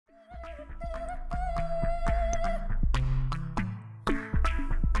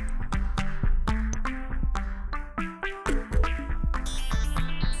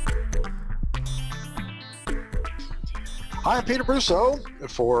Hi, I'm Peter Brousseau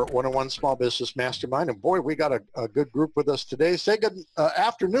for 101 Small Business Mastermind, and boy, we got a good group with us today. Say good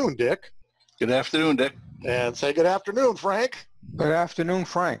afternoon, Dick. Good afternoon, Dick. And say good afternoon, Frank. Good afternoon,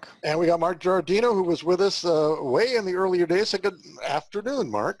 Frank. And we got Mark Jardino, who was with us way in the earlier days. Say good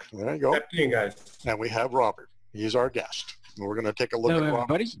afternoon, Mark. There you go. Good afternoon, guys. And we have Robert. He's our guest. And we're going to take a look Hello, at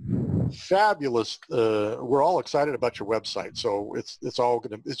everybody. Fabulous. We're all excited about your website, so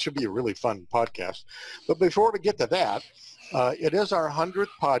it should be a really fun podcast. But before we get to that, it is our 100th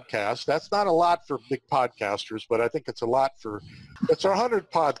podcast. That's not a lot for big podcasters, but I think it's a lot it's our 100th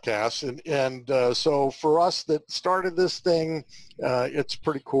podcast. And so for us that started this thing, it's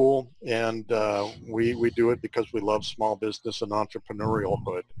pretty cool. And we do it because we love small business and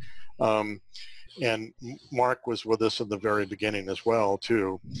entrepreneurialhood. And Mark was with us in the very beginning as well,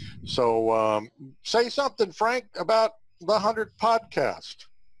 too. So say something, Frank, about the 100th podcast.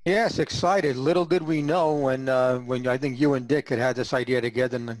 Yes, excited. Little did we know when I think you and Dick had this idea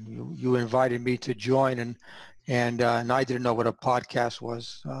together, and you invited me to join, and I didn't know what a podcast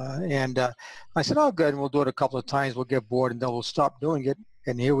was. And I said, oh, good, and we'll do it a couple of times. We'll get bored, and then we'll stop doing it.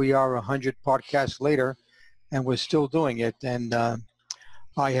 And here we are 100 podcasts later, and we're still doing it. And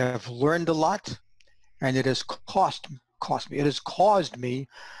I have learned a lot, and it has cost me. It has caused me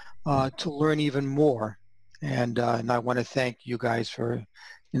to learn even more. And I want to thank you guys for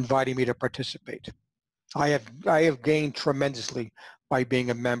inviting me to participate. I have gained tremendously by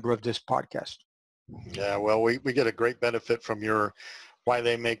being a member of this podcast. Yeah, well, we get a great benefit from your why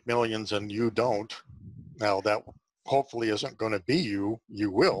they make millions and you don't. Now that hopefully isn't going to be you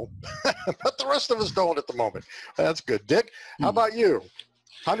will, but the rest of us don't at the moment. That's good. Dick, how about you?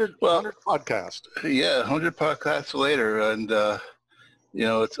 100 podcast. Yeah, 100 podcasts later. And,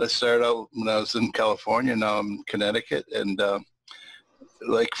 I started out when I was in California. Now I'm in Connecticut. And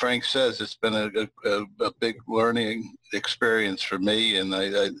like Frank says, it's been a big learning experience for me. And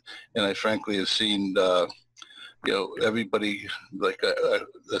I frankly have seen, everybody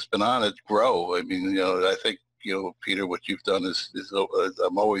that's been on it grow. I mean, I think, Peter, what you've done is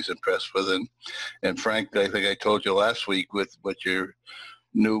I'm always impressed with. And Frank, I think I told you last week with what your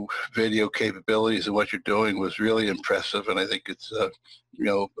new video capabilities and what you're doing was really impressive. And I think it's,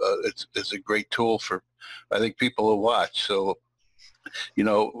 it's a great tool for, I think, people to watch. So,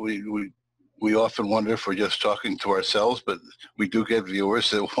 we often wonder if we're just talking to ourselves, but we do get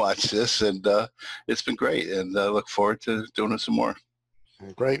viewers that watch this, and it's been great. And I look forward to doing it some more.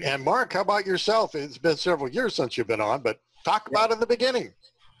 Great. And Mark, how about yourself? It's been several years since you've been on, but talk about it in the beginning.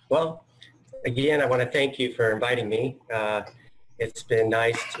 Well, again, I want to thank you for inviting me. It's been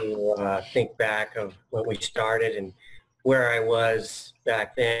nice to think back of when we started and where I was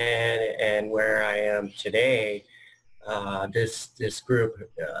back then and where I am today. This group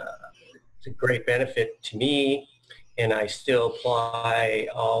is a great benefit to me, and I still apply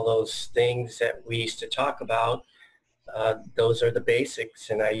all those things that we used to talk about. Those are the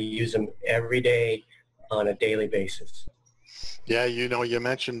basics, and I use them every day on a daily basis. Yeah, you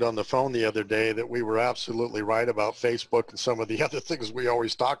mentioned on the phone the other day that we were absolutely right about Facebook and some of the other things we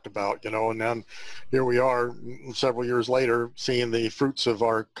always talked about, and then here we are several years later seeing the fruits of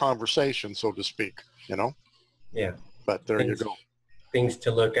our conversation, so to speak, Yeah. But there you go. Things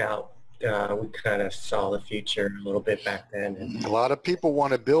to look out. We kind of saw the future a little bit back then. And a lot of people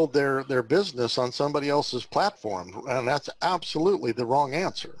want to build their business on somebody else's platform, and that's absolutely the wrong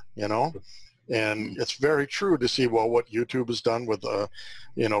answer, And it's very true to see, what YouTube has done with,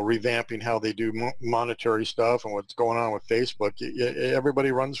 revamping how they do monetary stuff and what's going on with Facebook.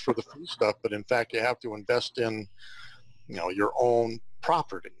 Everybody runs for the free stuff, but in fact, you have to invest in, your own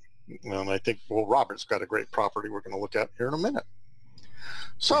property. And I think, Robert's got a great property we're going to look at here in a minute.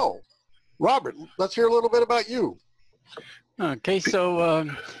 So, Robert, let's hear a little bit about you. Okay, so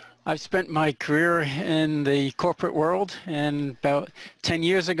I've spent my career in the corporate world, and about 10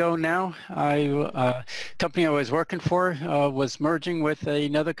 years ago now, company I was working for was merging with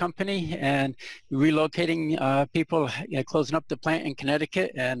another company and relocating people, closing up the plant in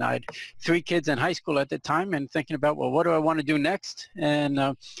Connecticut. And I had 3 kids in high school at the time, and thinking about, what do I want to do next?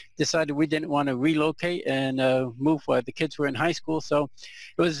 And decided we didn't want to relocate and move while the kids were in high school. So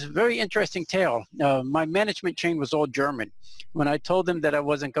it was a very interesting tale. My management chain was all German. When I told them that I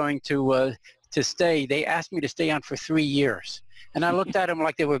wasn't going to stay, they asked me to stay on for 3 years. And I looked at them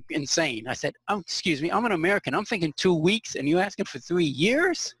like they were insane. I said, excuse me, I'm an American. I'm thinking 2 weeks, and you're asking for 3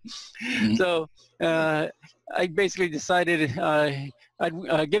 years? Mm-hmm. So I basically decided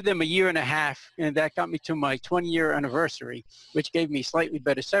I'd give them a year and a half, and that got me to my 20-year anniversary, which gave me slightly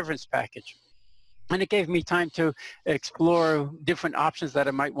better severance package. And it gave me time to explore different options that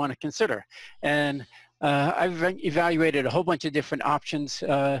I might want to consider. And I've evaluated a whole bunch of different options.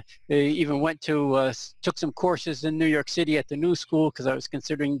 Even went to, took some courses in New York City at the New School because I was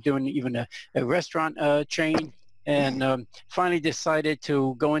considering doing even a restaurant chain, and finally decided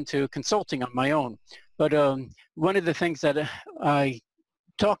to go into consulting on my own. But one of the things that I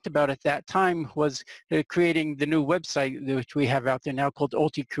talked about at that time was creating the new website which we have out there now called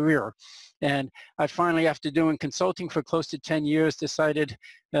Ulticareer. And I finally, after doing consulting for close to 10 years, decided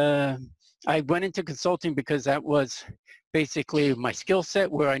I went into consulting because that was basically my skill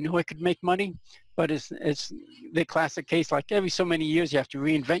set where I knew I could make money. But it's the classic case, like every so many years you have to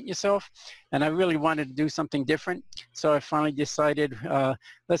reinvent yourself, and I really wanted to do something different. So I finally decided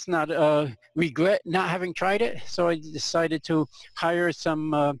let's not regret not having tried it. So I decided to hire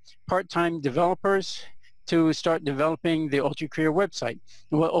some part-time developers to start developing the Ulticareer website.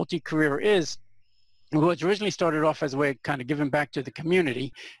 And what Ulticareer is, well, it originally started off as a way of kind of giving back to the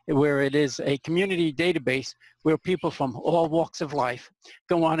community, where it is a community database where people from all walks of life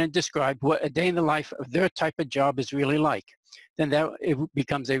go on and describe what a day in the life of their type of job is really like. Then that it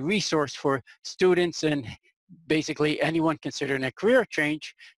becomes a resource for students and basically anyone considering a career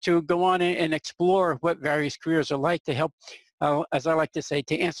change to go on and explore what various careers are like to help, as I like to say,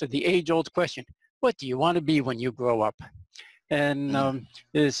 to answer the age-old question, what do you want to be when you grow up? And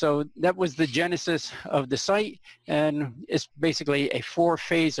so that was the genesis of the site, and it's basically a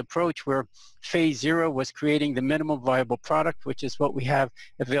 4-phase approach where phase 0 was creating the minimum viable product, which is what we have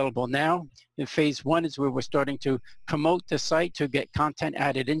available now. And phase 1 is where we're starting to promote the site to get content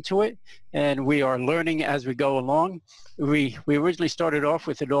added into it, and we are learning as we go along. We originally started off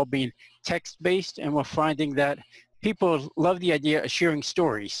with it all being text-based, and we're finding that people love the idea of sharing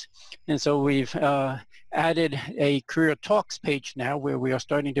stories. And so we've added a career talks page now where we are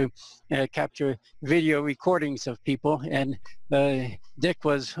starting to capture video recordings of people. And Dick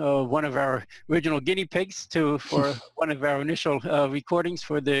was one of our original guinea pigs for one of our initial recordings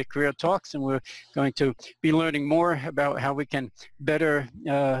for the career talks. And we're going to be learning more about how we can better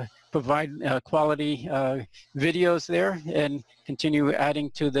provide quality videos there and continue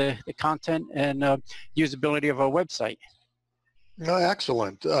adding to the content and usability of our website. No,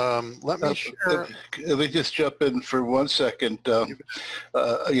 excellent. Let me share. Let me just jump in for 1 second.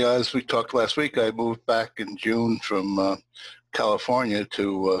 As we talked last week, I moved back in June from California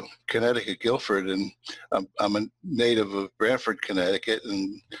to Connecticut, Guilford, and I'm a native of Brantford, Connecticut,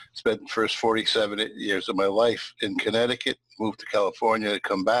 and spent the first 47 years of my life in Connecticut, moved to California to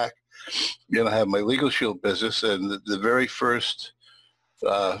come back. I have my Legal Shield business, and the very first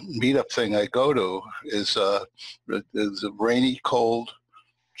meetup thing I go to is a rainy, cold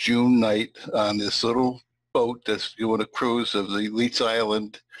June night on this little boat that's doing a cruise of the Leeds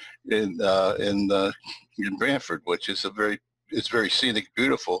Island in Brantford, which is it's very scenic,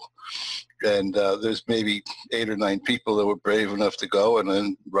 beautiful. And there's maybe 8 or 9 people that were brave enough to go, and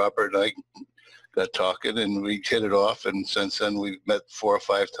then Robert and I got talking, and we hit it off. And since then, we've met 4 or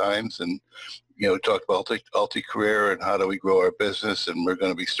 5 times, and talked about Ulticareer and how do we grow our business. And we're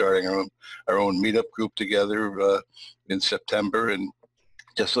going to be starting our own meetup group together in September. And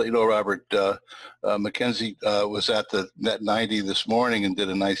just to let you know, Robert, Mackenzie was at the Net 90 this morning and did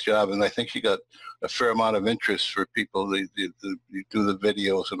a nice job. And I think she got a fair amount of interest for people to do the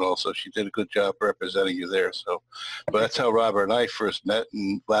videos, and also she did a good job representing you there. So, but that's how Robert and I first met.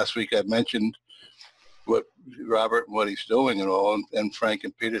 And last week I mentioned what Robert, what he's doing and all, and Frank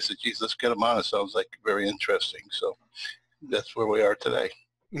and Peter said, geez, let's get him on. It sounds like very interesting. So that's where we are today.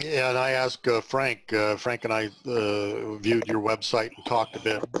 Yeah, and I asked Frank. Frank and I viewed your website and talked a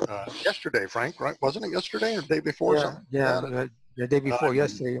bit yesterday, Frank, right? Wasn't it yesterday or the day before? The day before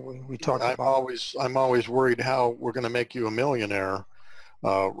yesterday we talked about. I'm always worried how we're going to make you a millionaire,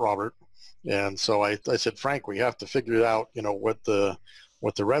 Robert. And so I said, Frank, we have to figure out,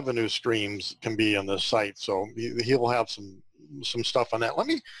 what the revenue streams can be on this site. So he'll have some stuff on that.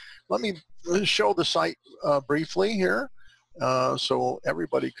 Let me show the site briefly here, so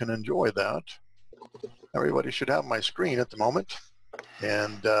everybody can enjoy that. Everybody should have my screen at the moment,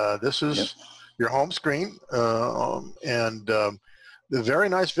 and this is your home screen, and the very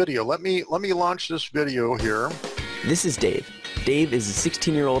nice video. Let me launch this video here. This is Dave. Dave is a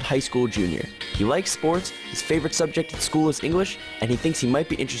 16-year-old high school junior. He likes sports, his favorite subject at school is English, and he thinks he might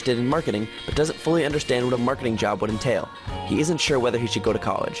be interested in marketing, but doesn't fully understand what a marketing job would entail. He isn't sure whether he should go to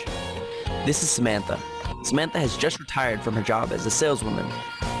college. This is Samantha. Samantha has just retired from her job as a saleswoman.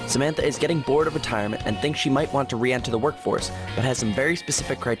 Samantha is getting bored of retirement and thinks she might want to re-enter the workforce, but has some very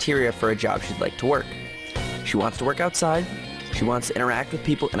specific criteria for a job she'd like to work. She wants to work outside, she wants to interact with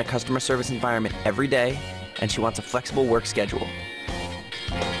people in a customer service environment every day, and she wants a flexible work schedule.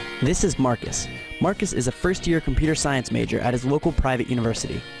 This is Marcus. Marcus is a first-year computer science major at his local private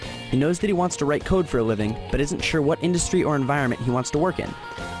university. He knows that he wants to write code for a living, but isn't sure what industry or environment he wants to work in.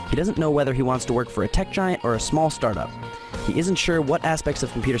 He doesn't know whether he wants to work for a tech giant or a small startup. He isn't sure what aspects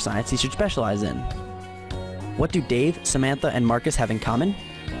of computer science he should specialize in. What do Dave, Samantha, and Marcus have in common?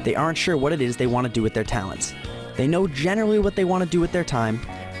 They aren't sure what it is they want to do with their talents. They know generally what they want to do with their time,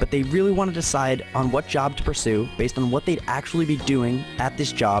 but they really want to decide on what job to pursue based on what they'd actually be doing at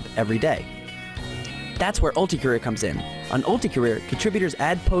this job every day. That's where Ulticareer comes in. On Ulticareer, contributors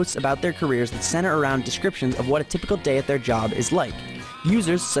add posts about their careers that center around descriptions of what a typical day at their job is like.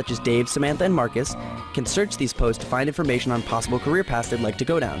 Users, such as Dave, Samantha, and Marcus, can search these posts to find information on possible career paths they'd like to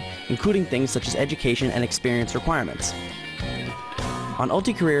go down, including things such as education and experience requirements. On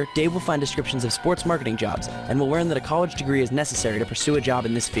Ulticareer, Dave will find descriptions of sports marketing jobs, and will learn that a college degree is necessary to pursue a job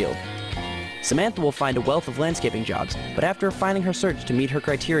in this field. Samantha will find a wealth of landscaping jobs, but after refining her search to meet her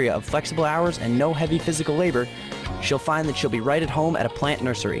criteria of flexible hours and no heavy physical labor, she'll find that she'll be right at home at a plant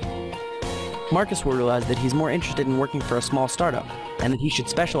nursery. Marcus will realize that he's more interested in working for a small startup, and that he should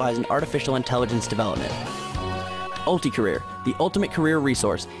specialize in artificial intelligence development. Ulticareer, the ultimate career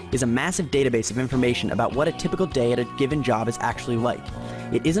resource, is a massive database of information about what a typical day at a given job is actually like.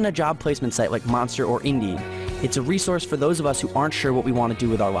 It isn't a job placement site like Monster or Indeed. It's a resource for those of us who aren't sure what we want to do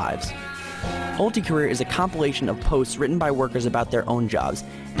with our lives. Ulticareer is a compilation of posts written by workers about their own jobs,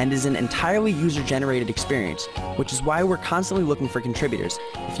 and is an entirely user-generated experience, which is why we're constantly looking for contributors.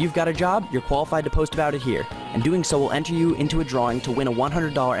 If you've got a job, you're qualified to post about it here, and doing so will enter you into a drawing to win a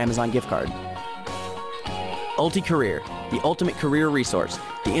 $100 Amazon gift card. Ulticareer, the ultimate career resource,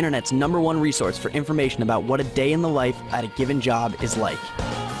 the internet's #1 resource for information about what a day in the life at a given job is like.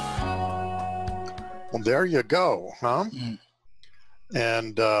 Well, there you go, huh?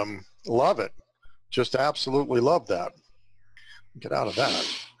 And love it. Just absolutely love that. Get out of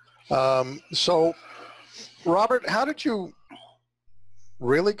that. So, Robert, how did you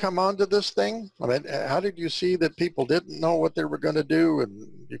really come onto this thing? I mean, how did you see that people didn't know what they were going to do and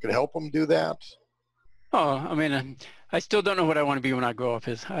you could help them do that? Oh, I mean, I still don't know what I want to be when I grow up.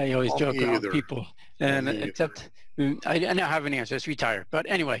 I always joke around people, and except I now have an answer. It's retired. But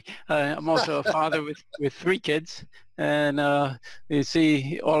anyway, I'm also a father with 3 kids, and you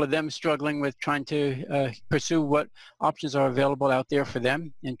see all of them struggling with trying to pursue what options are available out there for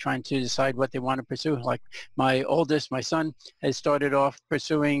them, and trying to decide what they want to pursue. Like my oldest, my son, has started off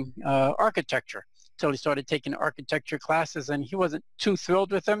pursuing architecture. Until he started taking architecture classes, and he wasn't too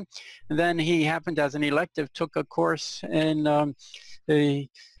thrilled with them. And then he happened, as an elective, took a course in I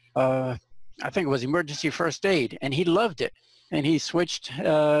think it was emergency first aid, and he loved it. And he switched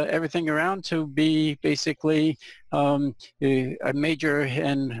everything around to be basically a major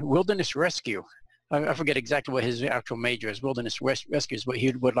in wilderness rescue. I forget exactly what his actual major is. Wilderness rescue is what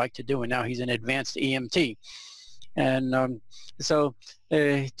he would like to do, and now he's an advanced EMT. And so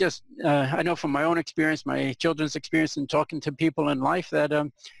I know from my own experience, my children's experience, and talking to people in life, that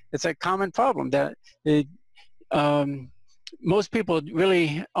it's a common problem that most people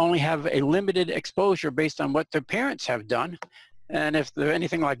really only have a limited exposure based on what their parents have done. And if they're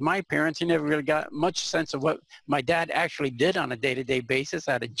anything like my parents, he never really got much sense of what my dad actually did on a day-to-day basis.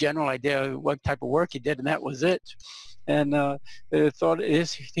 I had a general idea of what type of work he did, and that was it. And thought,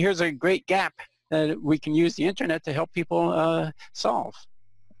 here's a great gap that we can use the internet to help people solve.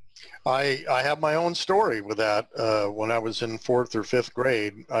 I have my own story with that. When I was in 4th or 5th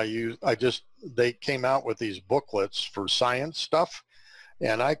grade, they came out with these booklets for science stuff,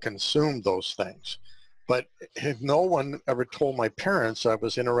 and I consumed those things. But no one ever told my parents I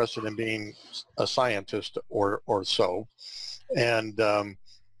was interested in being a scientist or so, and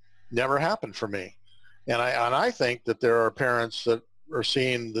never happened for me. And I think that there are parents that are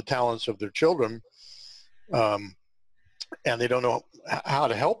seeing the talents of their children, and they don't know how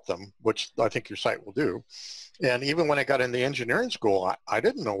to help them, which I think your site will do. And even when I got into engineering school, I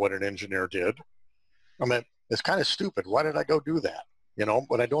didn't know what an engineer did. I mean, it's kind of stupid. Why did I go do that? You know,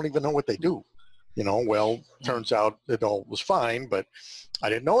 but I don't even know what they do. You know, well, turns out it all was fine, but I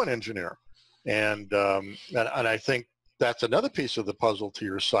didn't know an engineer. And I think that's another piece of the puzzle to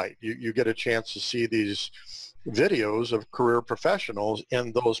your site. You get a chance to see these videos of career professionals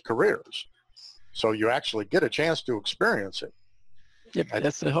in those careers. So you actually get a chance to experience it. Yep,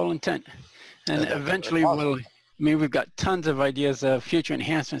 that's the whole intent. And eventually we've got tons of ideas of future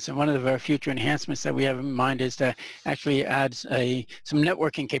enhancements, and one of our future enhancements that we have in mind is to actually add some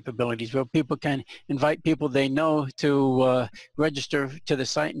networking capabilities where people can invite people they know to register to the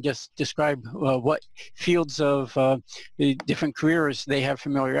site and just describe what fields of the different careers they have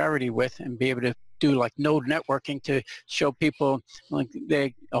familiarity with, and be able to do like node networking to show people like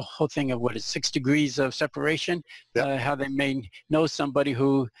a whole thing of what is 6 degrees of separation, how they may know somebody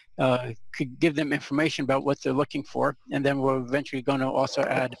who could give them information about what they're looking for. And then we're eventually going to also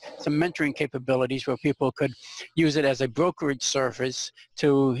add some mentoring capabilities where people could use it as a brokerage service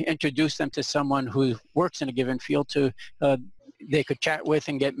to introduce them to someone who works in a given field to they could chat with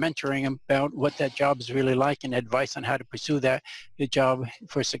and get mentoring about what that job is really like and advice on how to pursue the job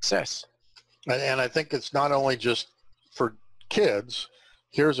for success. And I think it's not only just for kids.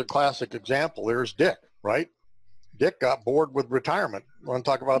 Here's a classic example. There's Dick, right? Dick got bored with retirement. Want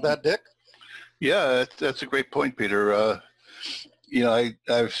to talk about that, Dick? Yeah, that's a great point, Peter. You know,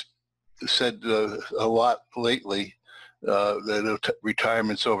 I've said a lot lately that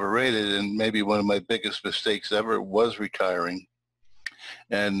retirement's overrated, and maybe one of my biggest mistakes ever was retiring.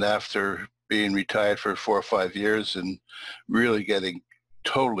 And after being retired for 4 or 5 years and really getting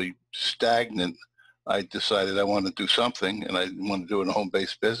totally stagnant, I decided I want to do something, and I want to do it in the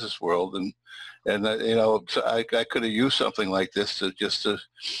home-based business world. And you know, so I could have used something like this to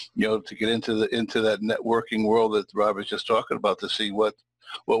you know, to get into that networking world that Rob was just talking about, to see what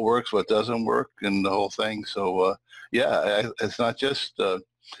works, what doesn't work, and the whole thing. So yeah, it's not just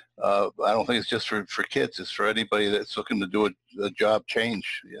I don't think it's just for kids. It's for anybody that's looking to do a job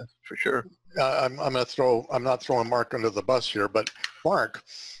change. Yeah, for sure. I'm not throwing Mark under the bus here, but Mark,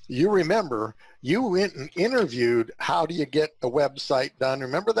 you remember you went and interviewed how do you get a website done.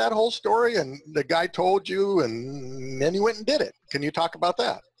 Remember that whole story? And the guy told you, and then you went and did it. Can you talk about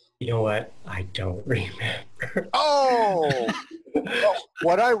that? You know what? I don't remember. Oh, well,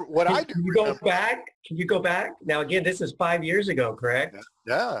 what I do. Can you go back? Can you go back? Now again, this is 5 years ago, correct?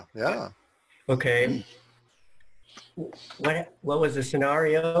 Yeah. Okay. What was the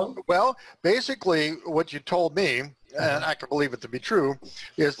scenario? Well, basically, what you told me, and I can believe it to be true,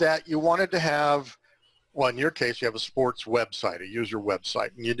 is that you wanted to have, well, in your case, you have a sports website, a user website,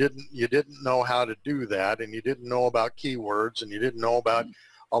 and you didn't know how to do that, and you didn't know about keywords, and you didn't know about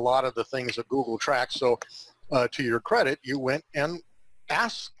a lot of the things that Google tracks. So, to your credit, you went and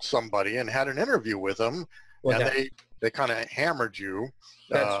asked somebody and had an interview with them, and they kind of hammered you.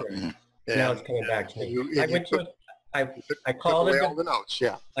 That's right. Now it's coming back to me. I called all the notes.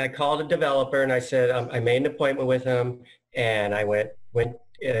 Yeah. I called a developer and I said I made an appointment with him, and I went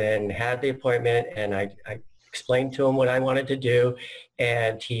and had the appointment, and I explained to him what I wanted to do,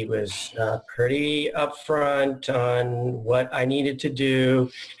 and he was pretty upfront on what I needed to do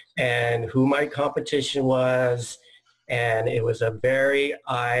and who my competition was, and it was a very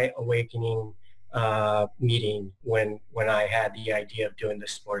eye-awakening meeting when I had the idea of doing the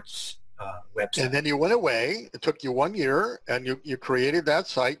sports website. And then you went away. It took you 1 year, and you created that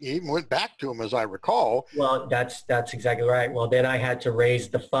site. You even went back to him, as I recall. Well, that's exactly right. Well, then I had to raise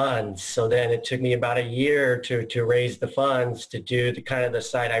the funds. So then it took me about a year to raise the funds to do the kind of the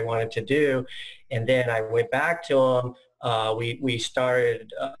site I wanted to do. And then I went back to him. We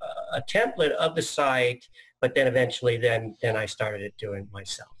started a template of the site, but then eventually then I started doing it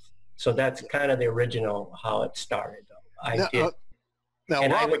myself. So that's kind of the original how it started.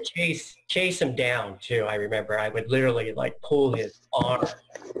 And Robert, I would chase him down too. I remember I would literally like pull his arm.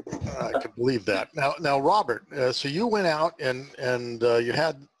 I can believe that. Now, Robert, so you went out and you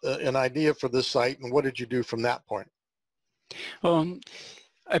had an idea for this site, and what did you do from that point?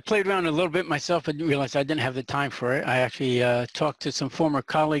 I played around a little bit myself and realized I didn't have the time for it. I actually talked to some former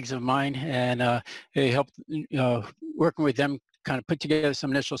colleagues of mine, and they helped working with them kind of put together some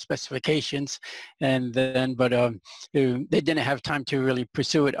initial specifications, and then they didn't have time to really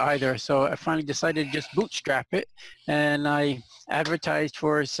pursue it either. So I finally decided to just bootstrap it, and I advertised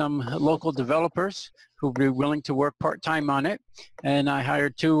for some local developers who would be willing to work part-time on it, and I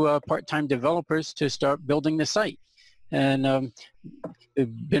hired 2 part-time developers to start building the site, and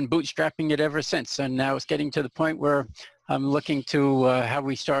been bootstrapping it ever since. And now it's getting to the point where I'm looking to how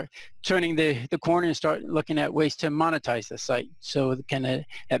we start turning the corner and start looking at ways to monetize the site. So it can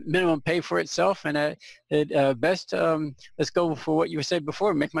at minimum pay for itself, and at best, let's go for what you said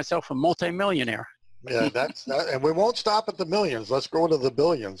before, make myself a multi-millionaire. Yeah, and we won't stop at the millions. Let's go to the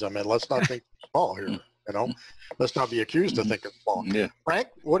billions. I mean, let's not think small here. You know, let's not be accused of thinking small. Yeah. Frank,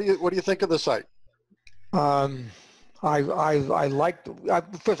 what do you think of the site? I liked.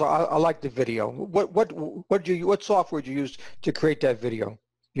 First of all, I like the video. What software did you use to create that video?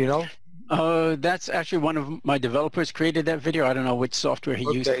 You know? That's actually one of my developers created that video. I don't know which software he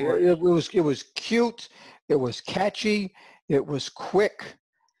used for it. It was cute. It was catchy. It was quick.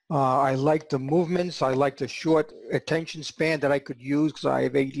 I liked the movements. I liked the short attention span that I could use because I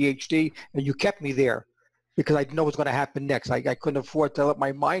have ADHD, and you kept me there. because I didn't know what was going to happen next. I couldn't afford to let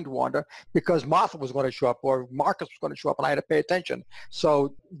my mind wander because Martha was going to show up or Marcus was going to show up, and I had to pay attention.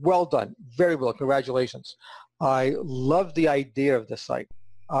 So well done. Very well. Congratulations. I love the idea of the site.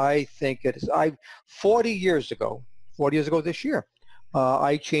 I think it is. 40 years ago this year,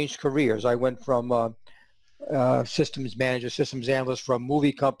 I changed careers. I went from systems manager, systems analyst for a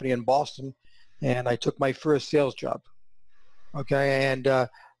movie company in Boston, and I took my first sales job. Okay, and I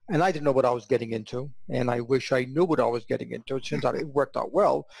didn't know what I was getting into, and I wish I knew what I was getting into. It turns out it worked out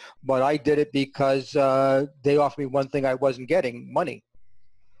well, but I did it because they offered me one thing I wasn't getting: money.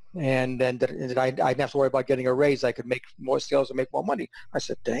 And then I didn't have to worry about getting a raise. I could make more sales and make more money. I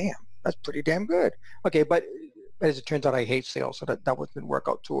said, damn, that's pretty damn good. Okay, but as it turns out, I hate sales, so that didn't work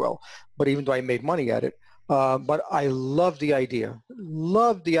out too well. But even though I made money at it, but I love the idea.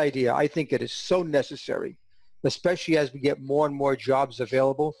 Love the idea. I think it is so necessary, especially as we get more and more jobs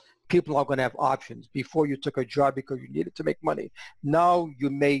available. People are going to have options. Before you took a job because you needed to make money. Now you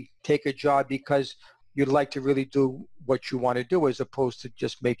may take a job because you'd like to really do what you want to do as opposed to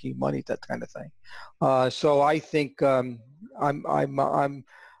just making money, that kind of thing. So I think I'm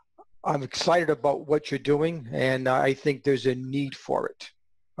excited about what you're doing, and I think there's a need for it,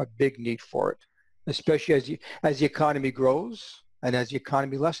 a big need for it, especially as the economy grows and as the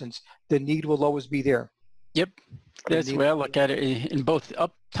economy lessens. The need will always be there. Yep, that's the way I look at it. In both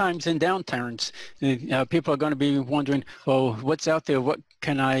up times and down turns, people are going to be wondering, oh, what's out there? What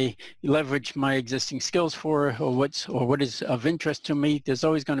can I leverage my existing skills for, or what is of interest to me? There's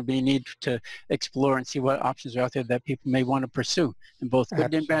always going to be a need to explore and see what options are out there that people may want to pursue in both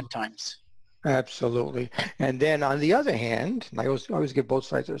good and bad times. Absolutely. And then on the other hand, I always give both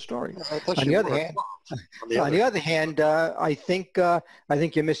sides of the story. On the other hand, I think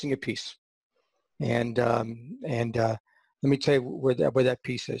you're missing a piece. And let me tell you where that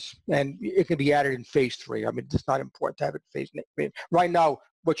piece is. And it can be added in phase 3. I mean, it's not important to have it in phase. Right now,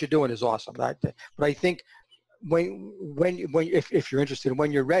 what you're doing is awesome. But I think if you're interested,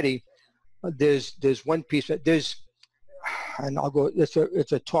 when you're ready, there's one piece that and I'll go.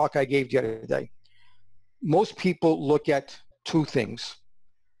 It's a talk I gave the other day. Most people look at two things.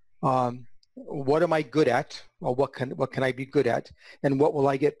 What am I good at, or what can I be good at, and what will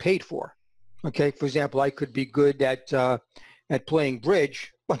I get paid for? Okay, for example, I could be good at playing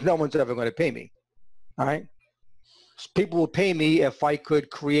bridge, but no one's ever going to pay me. All right, people will pay me if I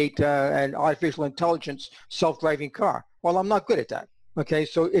could create an artificial intelligence self-driving car. Well, I'm not good at that. Okay,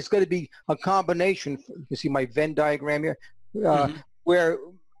 so it's going to be a combination. You can see my Venn diagram here, where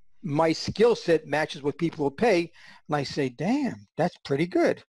my skill set matches what people will pay, and I say, "Damn, that's pretty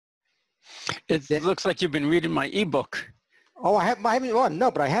good." It looks like you've been reading my ebook. Oh, I haven't. Well,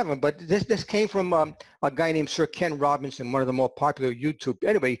 no, but I haven't. But this came from a guy named Sir Ken Robinson, one of the more popular YouTube.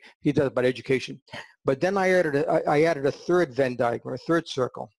 Anyway, he does about education. But then I added a third Venn diagram, a third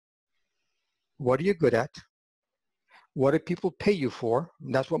circle. What are you good at? What do people pay you for?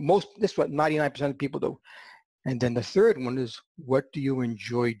 And that's what 99% of people do. And then the third one is, what do you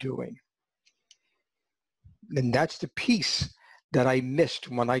enjoy doing? And that's the piece that I missed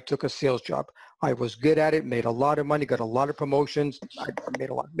when I took a sales job. I was good at it, made a lot of money, got a lot of promotions. I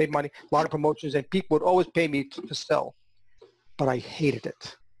made money, a lot of promotions, and people would always pay me to sell. But I hated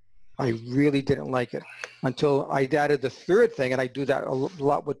it. I really didn't like it until I added the third thing, and I do that a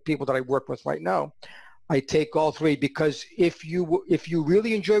lot with people that I work with right now. I take all three, because if you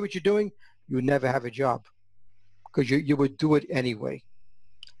really enjoy what you're doing, you would never have a job, because you would do it anyway.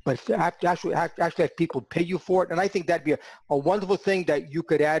 But actually have people pay you for it, and I think that'd be a wonderful thing that you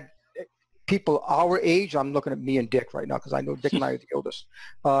could add. People our age, I'm looking at me and Dick right now because I know Dick and I are the oldest.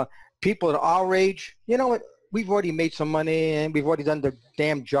 People at our age, you know what? We've already made some money and we've already done the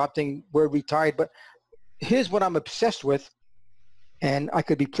damn job thing. We're retired, but here's what I'm obsessed with, and I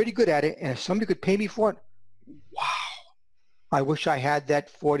could be pretty good at it, and if somebody could pay me for it, wow. I wish I had that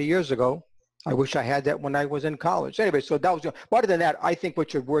 40 years ago. I wish I had that when I was in college. Anyway, so that was, other than that, I think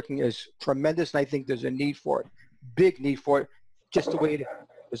what you're working is tremendous, and I think there's a need for it, big need for it, just the way it is.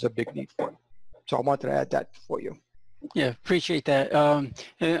 There's a big need for it. So I wanted to add that for you. Yeah, appreciate that. I'm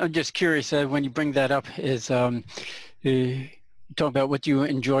just curious, when you bring that up, is talk about what you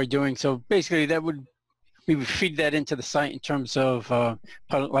enjoy doing. So basically we would feed that into the site in terms of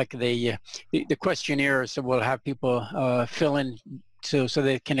like the questionnaire. So we'll have people fill in so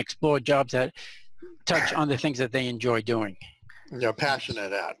they can explore jobs that touch on the things that they enjoy doing. Yeah,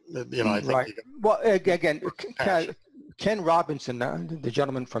 passionate at. I think. Right. Well, again, Ken Robinson, the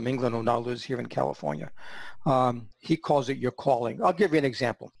gentleman from England who now lives here in California, he calls it your calling. I'll give you an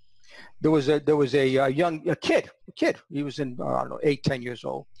example. There was a kid. He was in, I don't know, 8, 10 years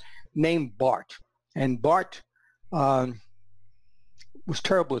old, named Bart. And Bart was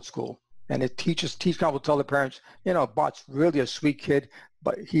terrible at school. And teachers will tell the parents, you know, Bart's really a sweet kid,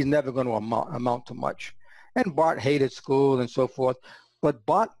 but he's never going to amount to much. And Bart hated school and so forth. But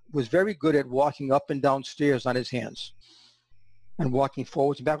Bart was very good at walking up and down stairs on his hands and walking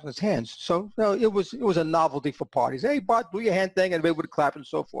forwards and backwards on his hands. So you know, it was a novelty for parties. Hey, Bart, do your hand thing, and everybody would clap and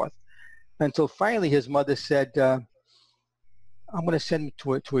so forth. Until finally his mother said, I'm going to send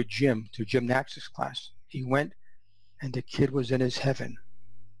him to a gymnastics class. He went, and the kid was in his heaven.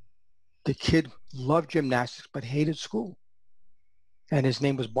 The kid loved gymnastics but hated school. And his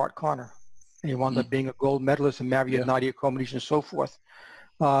name was Bart Connor. And he wound up being a gold medalist and married Nadia Comaneci and so forth.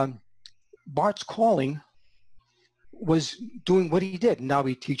 Bart's calling was doing what he did. Now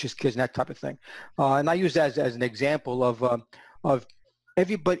he teaches kids and that type of thing. And I use that as an example of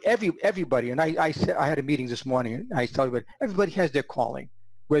everybody. And I said, I had a meeting this morning, and I told you, everybody has their calling.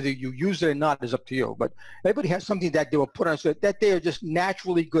 Whether you use it or not is up to you. But everybody has something that they were put on so that they are just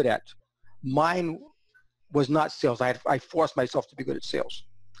naturally good at. Mine was not sales. I forced myself to be good at sales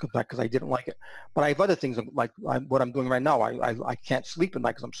because I didn't like it. But I have other things like what I'm doing right now. I can't sleep at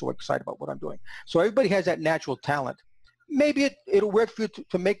night because I'm so excited about what I'm doing. So everybody has that natural talent. Maybe it'll work for you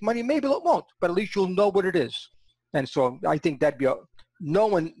to make money. Maybe it won't. But at least you'll know what it is. And so I think that'd be no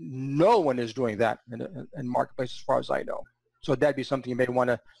one is doing that in marketplace as far as I know. So that'd be something you may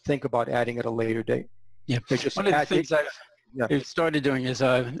want to think about adding at a later date. Yeah. One of the things I've started doing is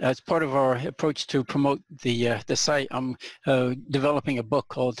as part of our approach to promote the site, I'm developing a book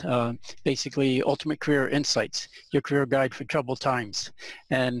called basically Ultimate Career Insights, Your Career Guide for Troubled Times.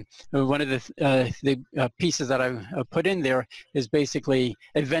 And one of the pieces that I put in there is basically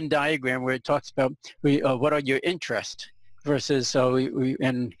a Venn diagram where it talks about what are your interests versus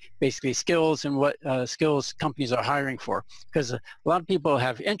and basically skills and what skills companies are hiring for. Because a lot of people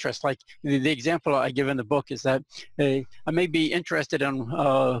have interest. Like the example I give in the book is that I may be interested in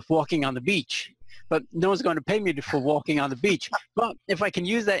walking on the beach, but no one's going to pay me for walking on the beach. But if I can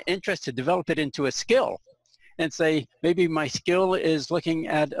use that interest to develop it into a skill and say, maybe my skill is looking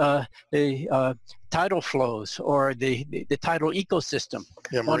at the tidal flows or the tidal ecosystem.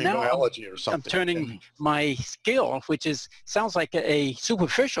 Yeah, marine biology or something. I'm turning my skill, which sounds like a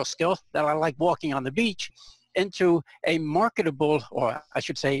superficial skill that I like walking on the beach, into a marketable, or I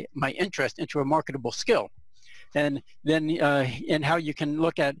should say my interest into a marketable skill. And then in how you can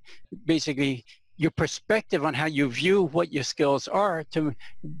look at basically your perspective on how you view what your skills are to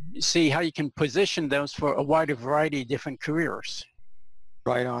see how you can position those for a wider variety of different careers.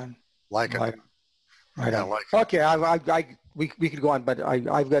 Right on. Like it. Right on. Like it. Okay, we could go on, but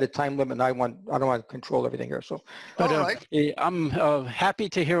I've got a time limit, and I don't want to control everything here. So, but I'm happy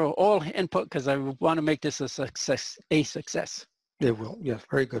to hear all input because I want to make this a success. It will. Yes,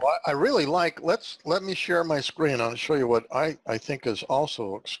 very good. Well, I really like. Let me share my screen. I'll show you what I think is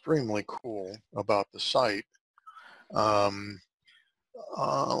also extremely cool about the site. Let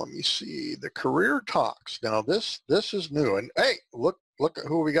me see the career talks. Now this is new, and hey, look at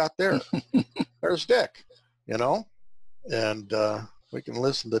who we got there. There's Dick. You know, and we can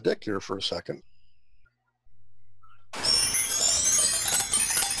listen to Dick here for a second.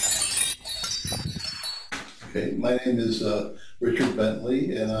 Okay, my name is Richard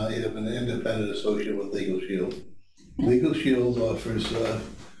Bentley, and I am an independent associate with Legal Shield. Legal Shield offers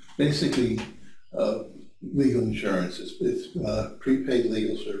basically legal insurance. It's prepaid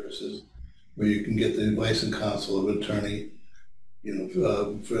legal services where you can get the advice and counsel of an attorney, you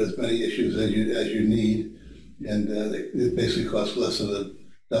know, for as many issues as you need, and it basically costs less than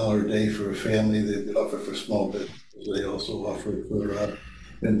 $1 a day for a family. They offer for small businesses. They also offer for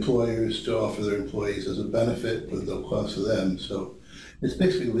employers to offer their employees as a benefit with no cost to them. So it's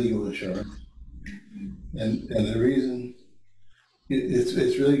basically legal insurance. And the reason it's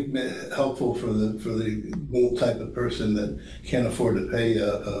really helpful for the little type of person that can't afford to pay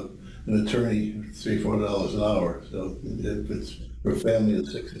an attorney $3 or $4 an hour. So if it's for a family of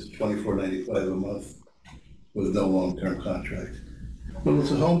 6, it's $24.95 a month with no long-term contract. But it's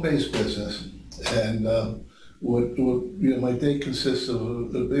a home-based business, and what you know, my day consists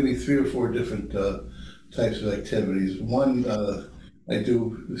of maybe 3 or 4 different types of activities. One, I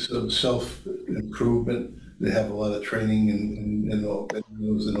do some self-improvement. They have a lot of training and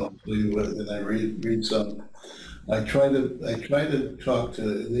I read some. I try to talk to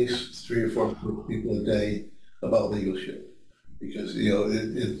at least 3 or 4 people a day about leadership, because you know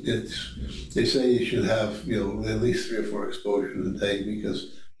they say you should have, you know, at least 3 or 4 exposures a day,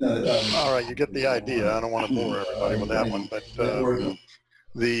 because. All right, you get the idea. I don't want to bore everybody with that one, but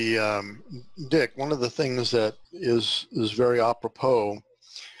Dick, one of the things that is very apropos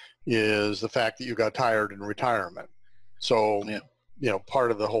is the fact that you got tired in retirement. So, Yeah. you know, part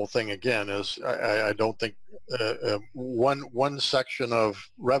of the whole thing again is I don't think one section of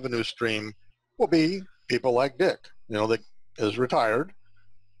revenue stream will be people like Dick, you know, that is retired.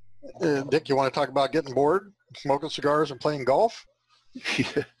 Dick, you want to talk about getting bored, smoking cigars and playing golf?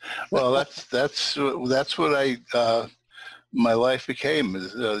 Well, that's what my life became.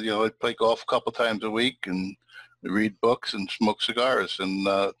 Is, you know, I'd play golf a couple times a week and read books and smoke cigars. And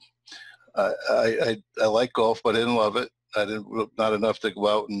I like golf, but I didn't love it. I didn't, not enough to go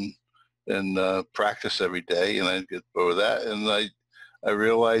out and practice every day, and I'd get bored with that. And I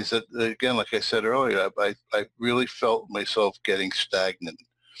realized that, again, like I said earlier, I really felt myself getting stagnant,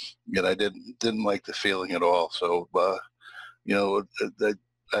 and I didn't like the feeling at all. So, you know,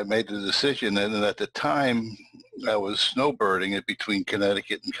 I made the decision, and at the time, I was snowbirding it between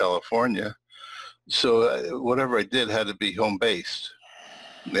Connecticut and California. So whatever I did had to be home based,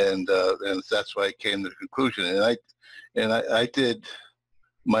 and that's why I came to the conclusion. And I did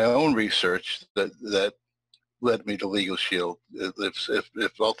my own research that led me to Legal Shield.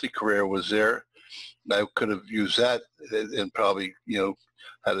 If Ulticareer was there, I could have used that and probably, you know,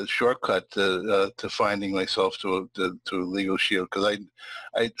 had a shortcut to finding myself to Legal Shield, because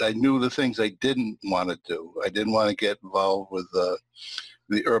I knew the things I didn't want to do. I didn't want to get involved with the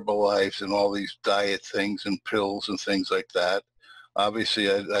Herbalife and all these diet things and pills and things like that. Obviously,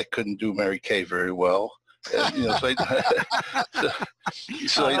 I couldn't do Mary Kay very well. And, you know,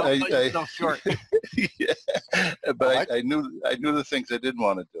 but I knew the things I didn't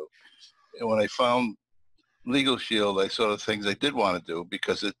want to do. And when I found Legal Shield, I saw the things I did want to do,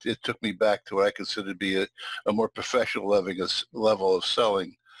 because it took me back to what I consider to be a more professional level of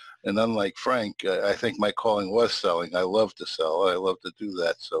selling. And unlike Frank, I think my calling was selling. I love to sell. I love to do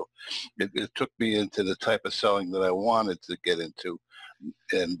that. So it took me into the type of selling that I wanted to get into.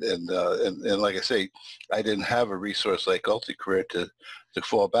 And like I say, I didn't have a resource like Ulticareer to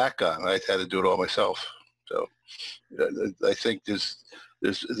fall back on. I had to do it all myself. So I think there's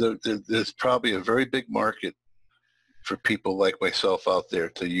probably a very big market for people like myself out there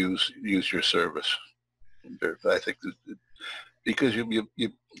to use your service. I think because you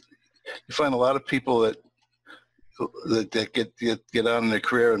find a lot of people that get on in their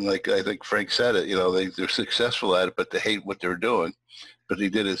career, and like I think Frank said it, you know, they're successful at it, but they hate what they're doing. But they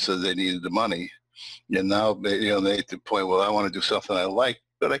did it so they needed the money, and now they're at the point, well, I want to do something I like,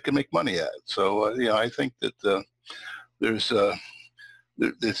 but I can make money at it. So you know, I think that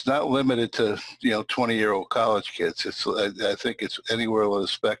it's not limited to 20-year-old college kids. I think it's anywhere on the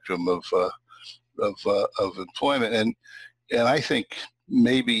spectrum of employment, and I think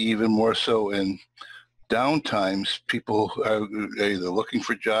maybe even more so in downtimes. People are either looking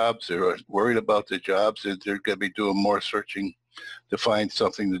for jobs, or worried about their jobs, and they're going to be doing more searching to find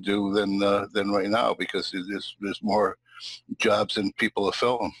something to do than right now, because there's more jobs than people to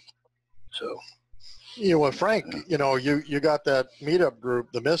fill them. So, you know what, Frank, you know, you got that meetup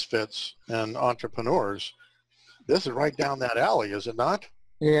group, the Misfits and Entrepreneurs. This is right down that alley, is it not?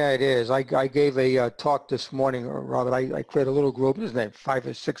 Yeah, it is. I gave a talk this morning, Robert. I created a little group. There's like 5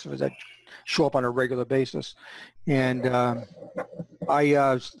 or 6 of us that show up on a regular basis. And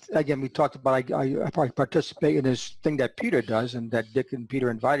again, we talked about, I probably participate in this thing that Peter does, and that Dick and Peter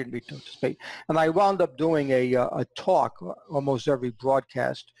invited me to participate. And I wound up doing a talk almost every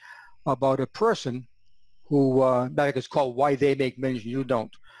broadcast about a person who, that is called Why They Make Millions and You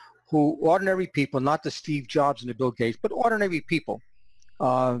Don't, who ordinary people, not the Steve Jobs and the Bill Gates, but ordinary people,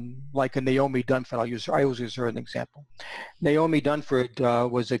 like a Naomi Dunford. I always use her as an example. Naomi Dunford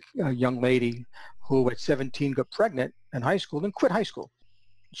was a young lady who at 17 got pregnant in high school and quit high school.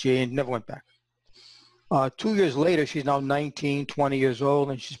 She never went back. 2 years later, she's now 19, 20 years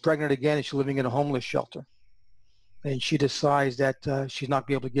old, and she's pregnant again, and she's living in a homeless shelter. And she decides that she's not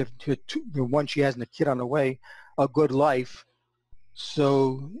be able to give to the one she has and the kid on the way a good life.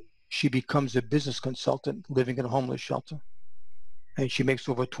 So she becomes a business consultant living in a homeless shelter. And she makes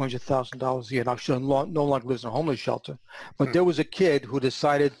over $200,000 a year. Now she no longer lives in a homeless shelter. But there was a kid who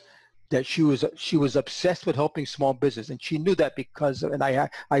decided that she was obsessed with helping small business, and she knew that because, and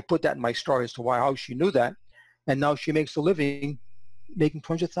I put that in my story as to how she knew that, and now she makes a living making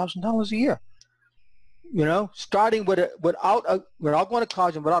 $200,000 a year. You know, starting without going to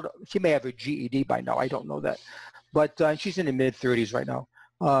college, and she may have a GED by now. I don't know that, but she's in the mid-30s right now.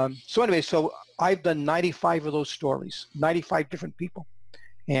 So anyway, so I've done 95 of those stories, 95 different people,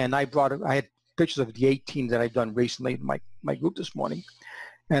 and I had pictures of the 18 that I've done recently in my group this morning,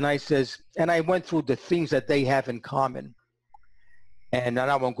 and I went through the things that they have in common, and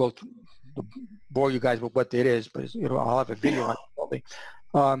I won't go bore you guys with what it is, but I'll have a video on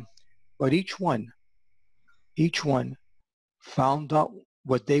it. But each one found out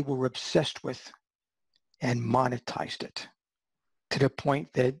what they were obsessed with and monetized it to the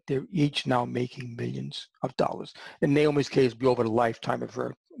point that they're each now making millions of dollars. In Naomi's case, be over the lifetime of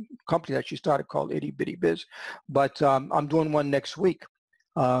her company that she started called Itty Bitty Biz. But I'm doing one next week.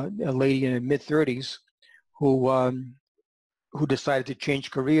 A lady in her mid-30s who decided to change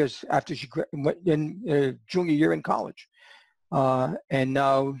careers after she went in junior year in college. And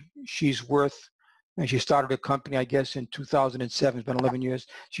now she's worth, and she started a company, I guess, in 2007. It's been 11 years.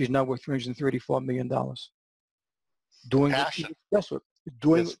 She's now worth $334 million. Doing what she's obsessed with.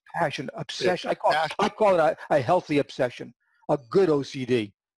 Doing with passion, obsession. I call it a healthy obsession, a good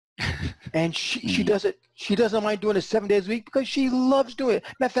OCD. And she does it. She doesn't mind doing it 7 days a week because she loves doing it.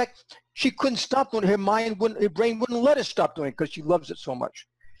 Matter of fact, she couldn't stop doing it. Her brain wouldn't let her stop doing it because she loves it so much.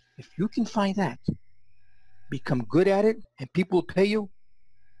 If you can find that, become good at it, and people will pay you,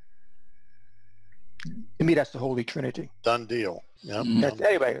 to me, that's the Holy Trinity. Done deal. Yep.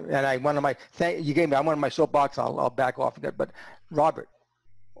 Anyway, and I wanted my soapbox. I'll back off of that. But Robert,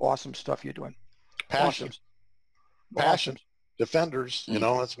 awesome stuff you're doing. Passion. Passion. Defenders, you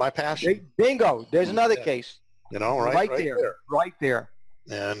know, it's my passion. Bingo. There's another case. You know, right there. Right there.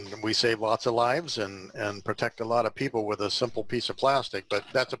 And we save lots of lives and protect a lot of people with a simple piece of plastic, but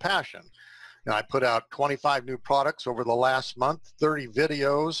that's a passion. And I put out 25 new products over the last month, 30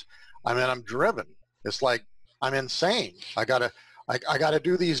 videos. I mean, I'm driven. It's like I'm insane. I gotta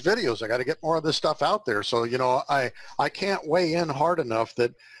do these videos. I gotta get more of this stuff out there. So, you know, I can't weigh in hard enough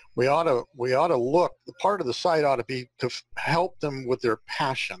that we ought to look. The part of the site ought to be to help them with their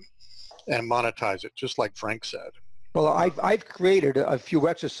passion and monetize it, just like Frank said. Well, I've created a few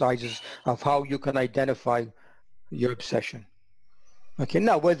exercises of how you can identify your obsession. Okay,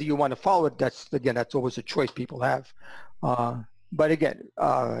 now whether you want to follow it, that's always a choice people have. But again,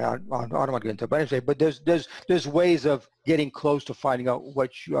 I don't want to get into it, but anyway, but there's ways of getting close to finding out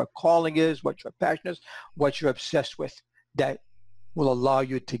what your calling is, what your passion is, what you're obsessed with, that will allow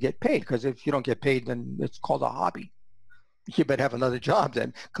you to get paid. Because if you don't get paid, then it's called a hobby. You better have another job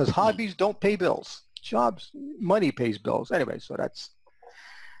then, because hobbies don't pay bills. Jobs, money pays bills. Anyway, so that's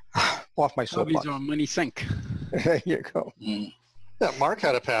off my soapbox. Hobbies are money sink. There you go. Yeah, Mark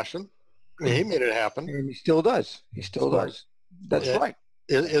had a passion. He made it happen. And he still does. He still does. That's right.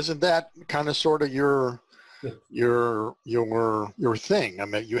 Isn't that kind of sort of your thing? I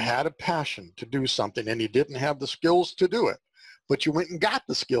mean, you had a passion to do something and you didn't have the skills to do it, but you went and got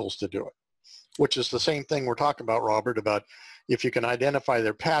the skills to do it, which is the same thing we're talking about, Robert, about if you can identify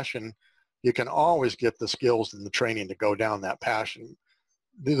their passion, you can always get the skills and the training to go down that passion.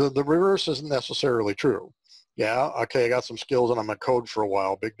 The reverse isn't necessarily true. Yeah, okay, I got some skills and I'm going to code for a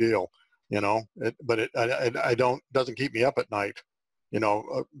while, big deal. You know, doesn't keep me up at night, you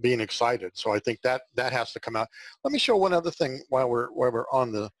know, being excited. So I think that has to come out. Let me show one other thing while we're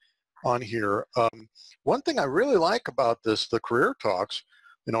on here. One thing I really like about this, the career talks,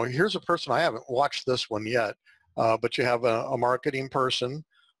 you know, here's a person, I haven't watched this one yet, but you have a marketing person.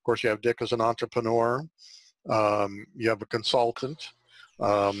 Of course, you have Dick as an entrepreneur. You have a consultant,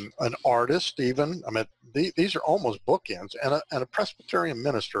 an artist even. I mean, these are almost bookends, and a Presbyterian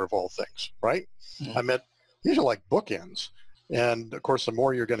minister of all things, right? Mm-hmm. I mean, these are like bookends. And of course, the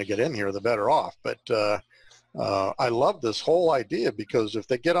more you're going to get in here, the better off. But I love this whole idea, because if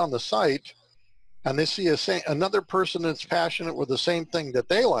they get on the site and they see another person that's passionate with the same thing that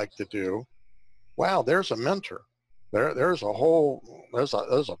they like to do, wow, there's a mentor. There's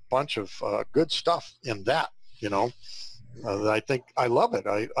a bunch of good stuff in that, you know. I think I love it.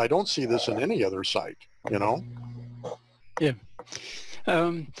 I don't see this in any other site, you know. Yeah.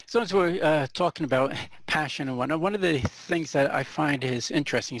 So as we're talking about passion and whatnot, one of the things that I find is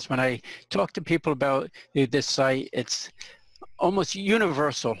interesting is when I talk to people about this site, it's almost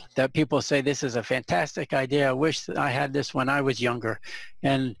universal that people say this is a fantastic idea. I wish that I had this when I was younger.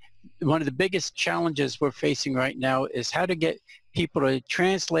 And one of the biggest challenges we're facing right now is how to get people to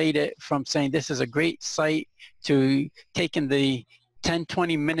translate it from saying this is a great site to taking the 10,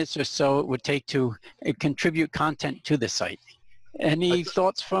 20 minutes or so it would take to contribute content to the site. Any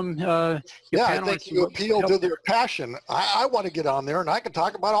thoughts from your Yeah, panelists? I think you appeal to their passion. I want to get on there and I can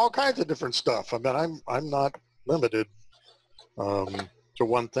talk about all kinds of different stuff. I mean, I'm not limited to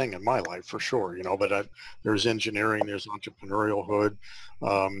one thing in my life for sure, you know, but there's engineering, there's entrepreneurialhood.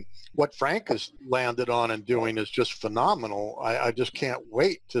 What Frank has landed on and doing is just phenomenal. I just can't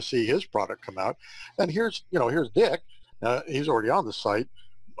wait to see his product come out. And here's Dick. He's already on the site.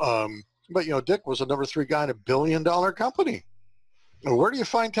 But, you know, Dick was a number 3 guy in a $1 billion company. And where do you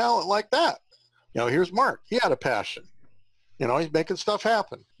find talent like that? You know, here's Mark. He had a passion. You know, he's making stuff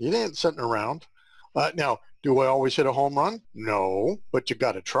happen. He ain't sitting around. Now, do I always hit a home run? No, but you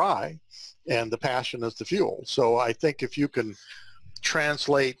got to try. And the passion is the fuel. So I think if you can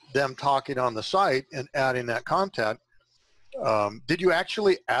translate them talking on the site and adding that content, did you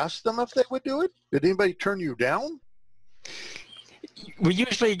actually ask them if they would do it? Did anybody turn you down? We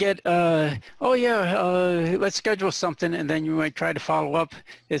usually get, oh yeah, let's schedule something, and then you might try to follow up.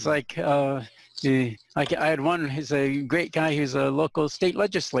 It's like I had one, he's a great guy, he's a local state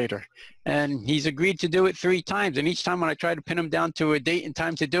legislator, and he's agreed to do it 3 times, and each time when I try to pin him down to a date and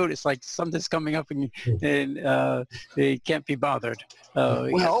time to do it, it's like something's coming up and he can't be bothered.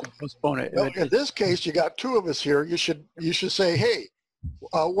 You have to postpone it. Well, in this case, you got 2 of us here. You should say, hey,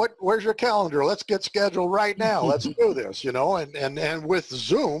 where's your calendar? Let's get scheduled right now. Let's do this, you know, and with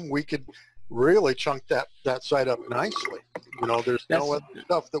Zoom, we could really chunk that site up nicely. You know, there's no other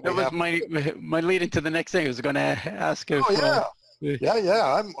stuff that we have. That was my lead into the next thing. I was going to ask if. Oh,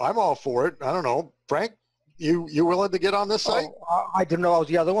 yeah. I'm all for it. I don't know. Frank, you willing to get on this site? I didn't know I was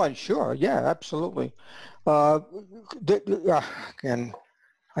the other one. Sure. Yeah, absolutely. And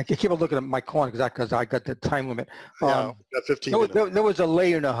I keep looking at my corner because I got the time limit. Yeah, got 15 minutes. There was a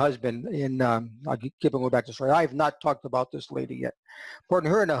lady and a husband in, I'll keep going back to the story. I have not talked about this lady yet. But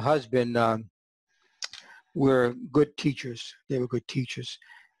her and her husband were good teachers. They were good teachers.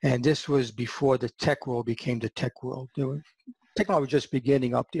 And this was before the tech world became the tech world. Technology was just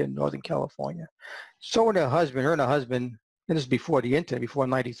beginning up there in Northern California. So her and her husband, and this is before the internet, before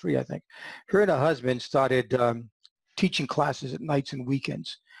 93, I think. Her and her husband started teaching classes at nights and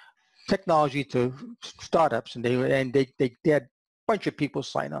weekends, technology to startups, and they had a bunch of people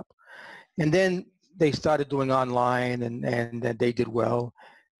sign up, and then they started doing online, and they did well,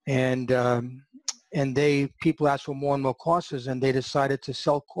 and people asked for more and more courses, and they decided to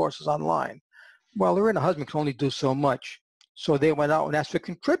sell courses online. Well, her and her husband could only do so much, so they went out and asked for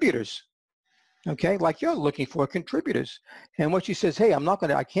contributors. Okay, like you're looking for contributors, and what she says, hey,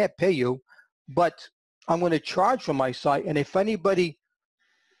 I can't pay you, but I'm going to charge for my site, and if anybody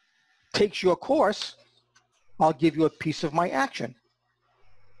takes your course, I'll give you a piece of my action.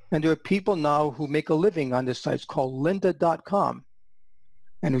 And there are people now who make a living on this site. It's called lynda.com,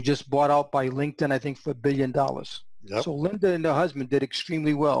 and who just bought out by LinkedIn, I think, for $1 billion. Yep. So Lynda and her husband did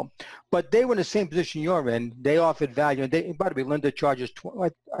extremely well, but they were in the same position you're in. They offered value, and by the way, Lynda charges, I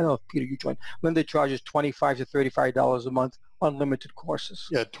don't know if Peter, you joined. Lynda charges $25 to $35 a month, unlimited courses.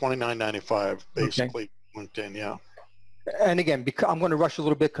 Yeah, $29.95 basically. Okay. LinkedIn, yeah. And again, because I'm going to rush a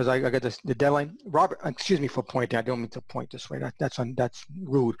little bit because I got the deadline. Robert, excuse me for pointing. I don't mean to point this way. That's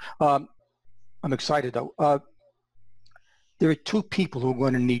rude. I'm excited though. There are 2 people who are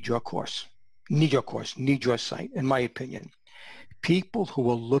going to need your course. Need your site, in my opinion. People who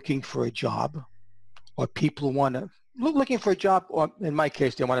are looking for a job, or people who looking for a job, or in my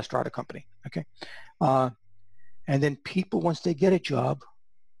case, they want to start a company. Okay, and then people, once they get a job,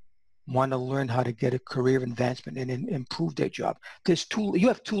 want to learn how to get a career advancement and improve their job. You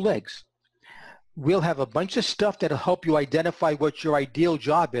have 2 legs. We'll have a bunch of stuff that'll help you identify what your ideal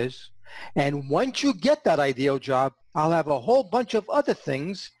job is, and once you get that ideal job, I'll have a whole bunch of other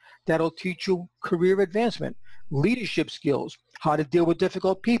things that'll teach you career advancement, leadership skills, how to deal with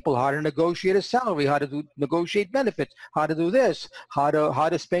difficult people, how to negotiate a salary, how to negotiate benefits, how to do this, how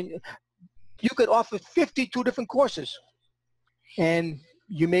to spend. You could offer 52 different courses. And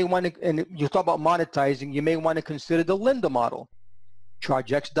you may want to, and you talk about monetizing, you may want to consider the Lynda model.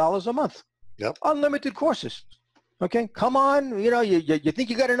 Charge X dollars a month. Yep. Unlimited courses. Okay, come on, you think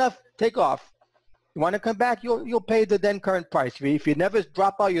you got enough, take off. You want to come back, you'll pay the then current price. If you never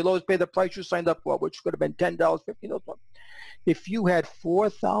drop out, you'll always pay the price you signed up for, which could have been $10, $15. If you had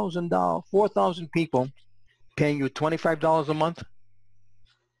 4,000 people paying you $25 a month,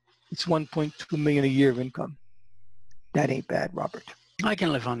 it's 1.2 million a year of income. That ain't bad, Robert. I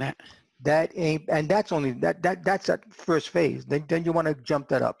can live on that. That ain't, and that's only that's that first phase. Then you want to jump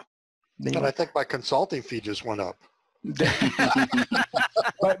that up. And I think my consulting fee just went up.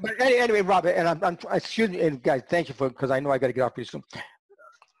 but anyway, Robert, and I'm excuse me, and guys, thank you because I know I got to get off pretty soon.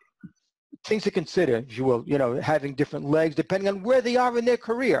 Things to consider, if you will, having different legs depending on where they are in their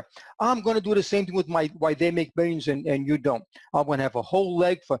career. I'm going to do the same thing with why they make millions and you don't. I'm going to have a whole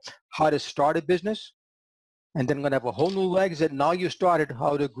leg for how to start a business, and then I'm going to have a whole new legs that now you started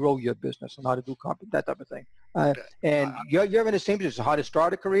how to grow your business and how to do that type of thing. And you're in the same position, how to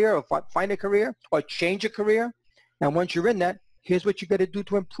start a career or find a career or change a career. And once you're in that, here's what you got to do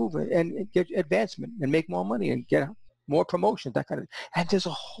to improve it and get advancement and make more money and get more promotions, that kind of. And there's a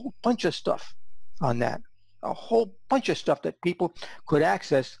whole bunch of stuff on that, a whole bunch of stuff that people could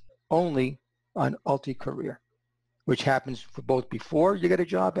access only on Ulticareer, which happens for both before you get a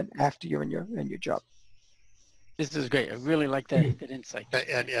job and after you're in your job. This is great. I really like that insight.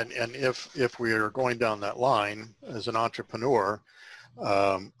 And if we are going down that line as an entrepreneur,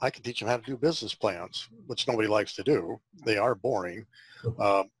 I can teach them how to do business plans, which nobody likes to do. They are boring,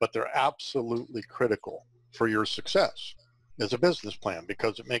 but they're absolutely critical for your success as a business plan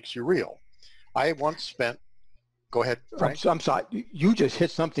because it makes you real. I once spent, go ahead, Frank. I'm sorry, you just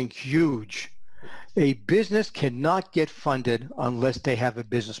hit something huge. A business cannot get funded unless they have a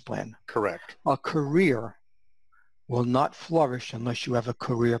business plan. Correct. A career will not flourish unless you have a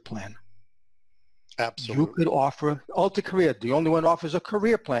career plan. Absolutely. You could offer Ulticareer. The only one offers a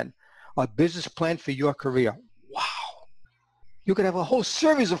career plan, a business plan for your career. Wow. You could have a whole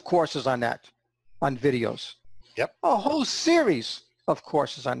series of courses on that, on videos. Yep. A whole series of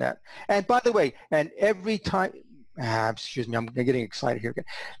courses on that. And by the way, and every time, excuse me, I'm getting excited here again.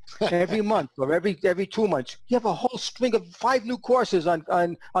 Every month or every 2 months, you have a whole string of 5 new courses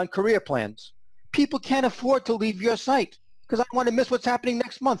on career plans. People can't afford to leave your site because I don't want to miss what's happening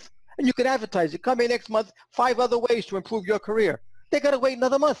next month. And you can advertise it. Come here next month, 5 other ways to improve your career. They got to wait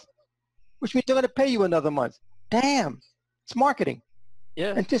another month, which means they're going to pay you another month. Damn. It's marketing.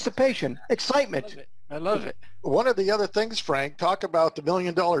 Yeah. Anticipation. Excitement. I love it. One of the other things, Frank, talk about the $1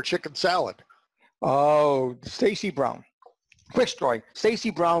 million chicken salad. Oh, Stacy Brown. Quick story. Stacy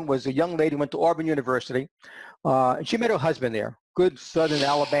Brown was a young lady who went to Auburn University. And she met her husband there. Good Southern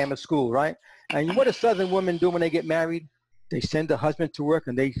Alabama school, right? And what do Southern women do when they get married? They send the husband to work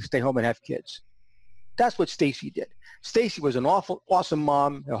and they stay home and have kids. That's what Stacy did. Stacy was an awesome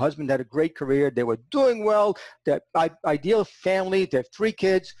mom. Her husband had a great career. They were doing well. That ideal family. They have 3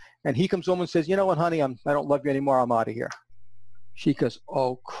 kids. And he comes home and says, you know what, honey, I don't love you anymore. I'm out of here. She goes,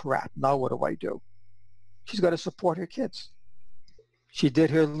 oh, crap. Now what do I do? She's got to support her kids. She did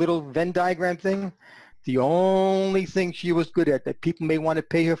her little Venn diagram thing. The only thing she was good at that people may want to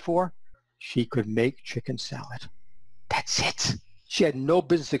pay her for, she could make chicken salad. That's it. She had no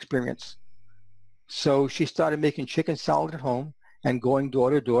business experience. So she started making chicken salad at home and going door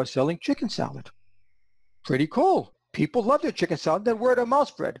to door selling chicken salad. Pretty cool. People loved her chicken salad. Then word of mouth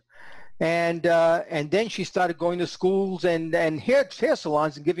spread. And then she started going to schools and hair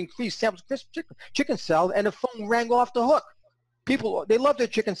salons and giving free samples of chicken salad, and the phone rang off the hook. People, they loved her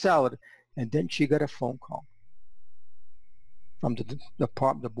chicken salad. And then she got a phone call from the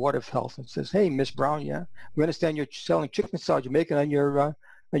Department, the Board of Health, and says, hey, Miss Brown, yeah, we understand you're selling chicken salad. You're making on your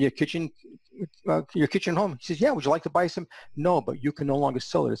kitchen home. He says, yeah, would you like to buy some? No, but you can no longer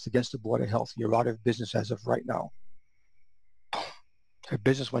sell it. It's against the Board of Health. You're out of business as of right now. Her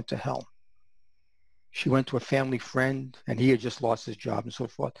business went to hell. She went to a family friend, and he had just lost his job and so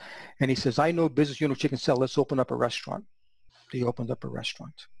forth. And he says, I know business, you know chicken salad. Let's open up a restaurant. They opened up a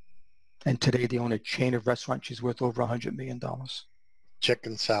restaurant. And today they own a chain of restaurants. She's worth over $100 million.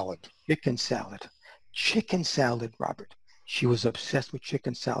 Chicken salad. Chicken salad. Chicken salad, Robert. She was obsessed with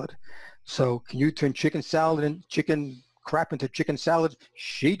chicken salad. So can you turn chicken salad and chicken crap into chicken salad?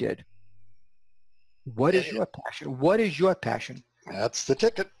 She did. What is your passion? What is your passion? That's the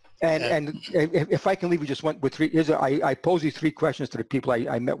ticket. And if I can leave you just one with 3, I posed these 3 questions to the people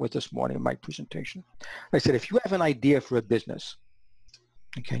I met with this morning in my presentation. I said, if you have an idea for a business,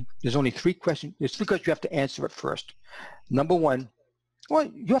 okay, there's only 3 questions. There's 3 questions you have to answer at first. Number 1, well,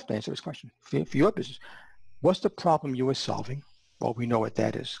 you have to answer this question for your business. What's the problem you are solving? Well, we know what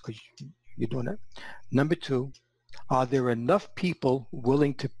that is because you're doing that. Number 2, are there enough people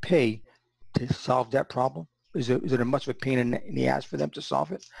willing to pay to solve that problem? Is it a much of a pain in the ass for them to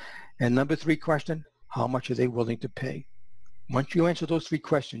solve it? And number 3 question, how much are they willing to pay? Once you answer those 3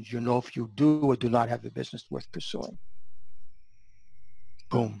 questions, you know if you do or do not have a business worth pursuing.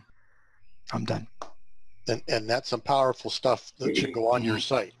 Boom. I'm done. And that's some powerful stuff that should go on your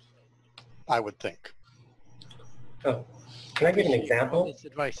site, I would think. Oh, can I give an example? That's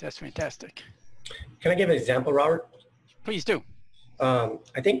advice. That's fantastic. Can I give an example, Robert? Please do.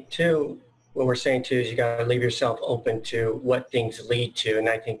 I think, too, what we're saying, too, is you got to leave yourself open to what things lead to. And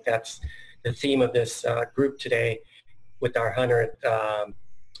I think that's the theme of this group today with our 100th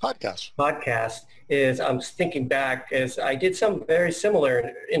podcast is I'm thinking back as I did something very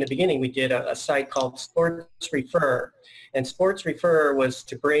similar. In the beginning, we did a site called Sports Refer. And Sports Refer was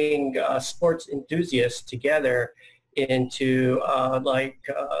to bring sports enthusiasts together into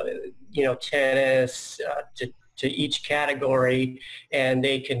tennis, to each category, and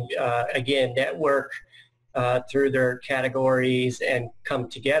they can, again, network through their categories and come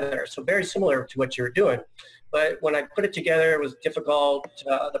together. So very similar to what you were doing. But when I put it together, it was difficult.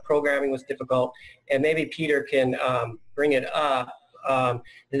 The programming was difficult. And maybe Peter can bring it up. and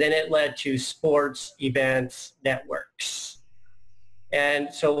then it led to sports events networks.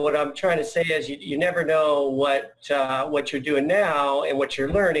 And so what I'm trying to say is you never know what you're doing now and what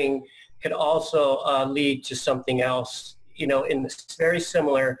you're learning could also lead to something else, you know, in this very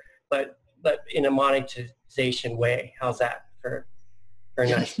similar, but in a monetization way. How's that for a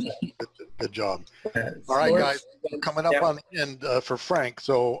nice Good job. All right, guys, we're coming up on the end for Frank,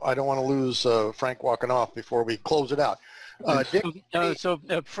 so I don't want to lose Frank walking off before we close it out. Dick,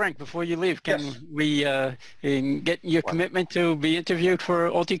 Frank, before you leave, can we get your commitment to be interviewed for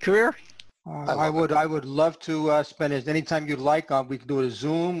Ulticareer? I would love to spend any time you'd like. We can do a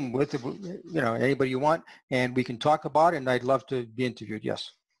Zoom with anybody you want, and we can talk about it. And I'd love to be interviewed.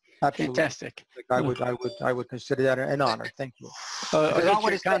 Yes, absolutely. Fantastic. I would consider that an honor. Thank you. I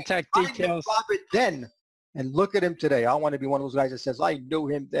want to contact details. Robert then, and look at him today. I want to be one of those guys that says I knew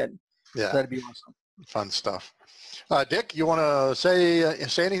him then. Yeah, that'd be awesome. Fun stuff. Dick, you want to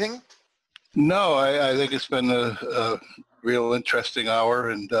say anything? No, I think it's been a real interesting hour,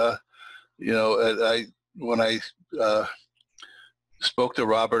 and when I spoke to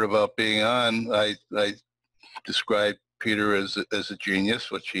Robert about being on, I described Peter as a genius,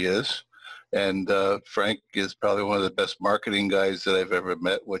 which he is, and Frank is probably one of the best marketing guys that I've ever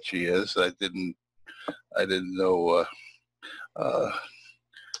met, which he is. I didn't know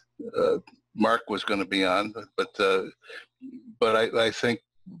Mark was going to be on, but I think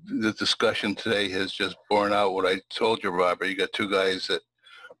the discussion today has just borne out what I told you, Robert. You got two guys that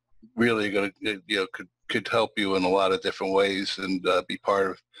really are going to, could help you in a lot of different ways and be part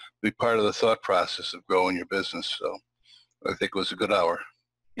of the thought process of growing your business. So I think it was a good hour.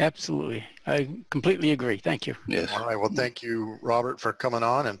 Absolutely. I completely agree. Thank you. Yes. All right. Well, thank you, Robert, for coming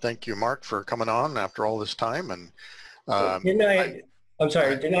on, and thank you, Mark, for coming on after all this time. And I'm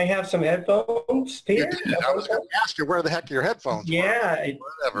sorry, didn't I have some headphones, Peter? I was going to ask you where the heck are your headphones were.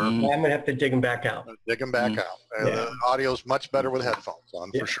 Whatever. I'm going to have to dig them back out. Dig them back out. The audio's much better with headphones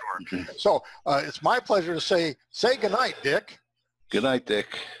on, for sure. So it's my pleasure to say goodnight, Dick. Good night, Dick.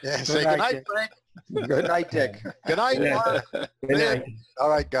 Yeah, say goodnight, Frank. Good night, Dick. Good night, Mark. Good night. All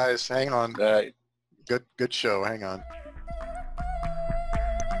right, guys, hang on. All right. Good show. Hang on.